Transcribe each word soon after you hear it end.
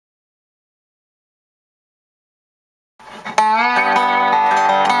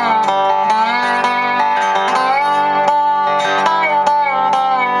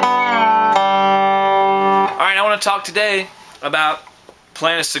want to talk today about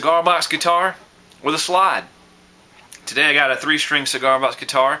playing a cigar box guitar with a slide. Today I got a 3-string cigar box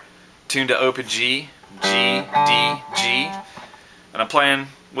guitar tuned to open G, G, D, G, and I'm playing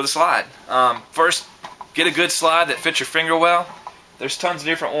with a slide. First, get a good slide that fits your finger well. There's tons of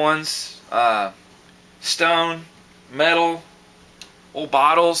different ones. Stone, metal, old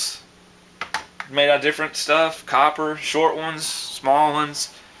bottles made out of different stuff, copper, short ones, small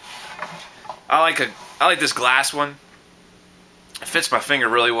ones. I like this glass one. It fits my finger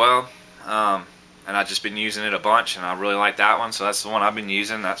really well, and I've just been using it a bunch, and I really like that one, so that's the one I've been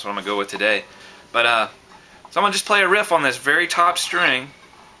using. That's what I'm gonna go with today. But so I'm gonna just play a riff on this very top string,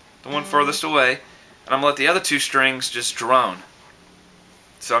 the one furthest away, and I'm gonna let the other 2 strings just drone.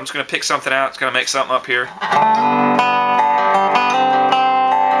 So I'm just gonna pick something out. It's gonna make something up here.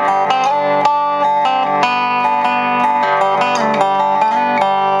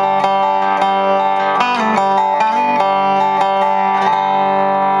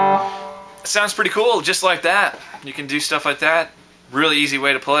 Sounds pretty cool, just like that. You can do stuff like that. Really easy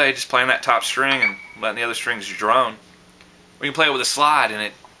way to play, just playing that top string and letting the other strings drone. We can play it with a slide, and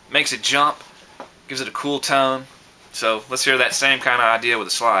it makes it jump, gives it a cool tone. So let's hear that same kind of idea with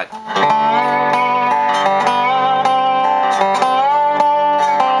a slide.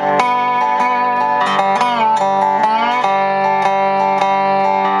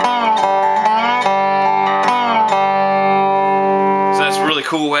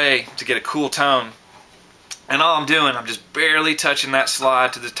 Cool way to get a cool tone, and all I'm doing, I'm just barely touching that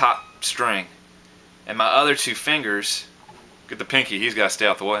slide to the top string, and my other 2 fingers, get the pinky, he's got to stay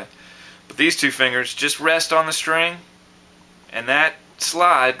out the way, but these 2 fingers just rest on the string, and that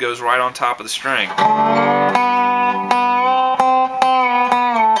slide goes right on top of the string.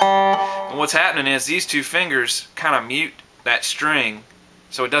 And what's happening is these 2 fingers kind of mute that string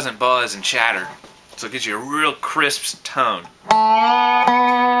so it doesn't buzz and chatter. So it gives you a real crisp tone.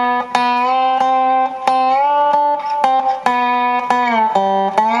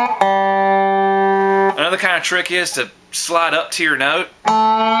 Another kind of trick is to slide up to your note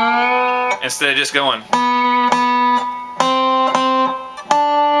instead of just going. I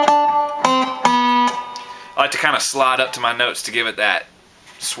like to kind of slide up to my notes to give it that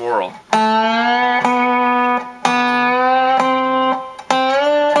swirl.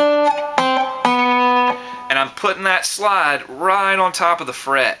 I'm putting that slide right on top of the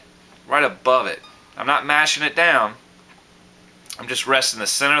fret, right above it. I'm not mashing it down. I'm just resting the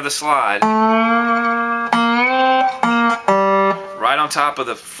center of the slide right on top of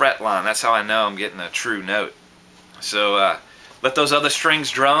the fret line. That's how I know I'm getting a true note. So let those other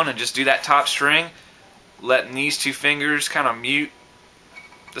strings drone and just do that top string, letting these 2 fingers kind of mute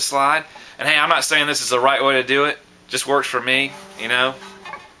the slide. And hey, I'm not saying this is the right way to do it. It just works for me, you know.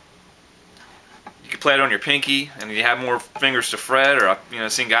 You play it on your pinky and you have more fingers to fret, or I've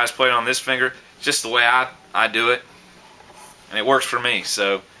seen guys play it on this finger. It's just the way I do it, and it works for me.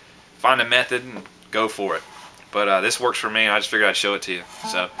 So find a method and go for it. But this works for me, and I just figured I'd show it to you.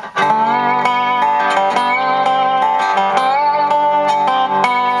 So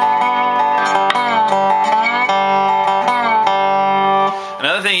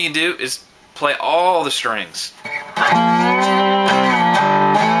another thing you can do is play all the strings.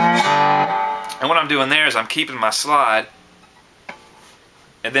 And what I'm doing there is I'm keeping my slide,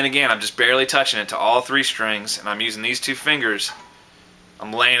 and then again I'm just barely touching it to all 3 strings, and I'm using these 2 fingers.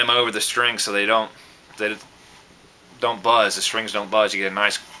 I'm laying them over the strings so they don't buzz. The strings don't buzz. You get a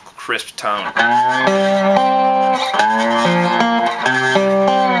nice crisp tone.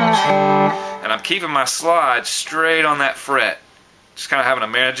 And I'm keeping my slide straight on that fret, just kind of having an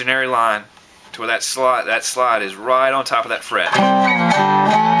imaginary line to where that slide is right on top of that fret.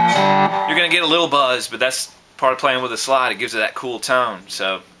 You're going to get a little buzz, but that's part of playing with a slide. It gives it that cool tone,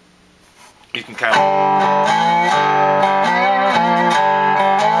 so you can kind of...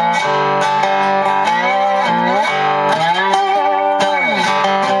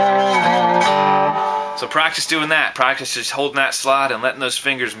 So practice doing that. Practice just holding that slide and letting those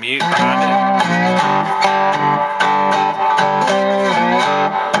fingers mute behind it.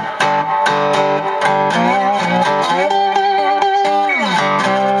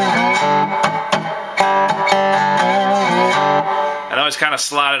 Kind of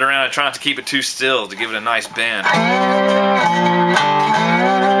slide it around and try not to keep it too still to give it a nice bend.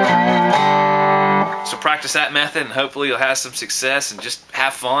 So practice that method, and hopefully you'll have some success, and just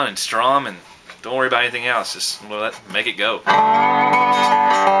have fun and strum, and don't worry about anything else. Just make it go.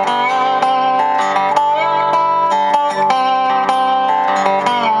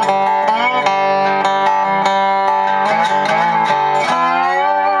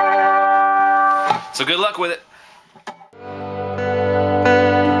 So good luck with it.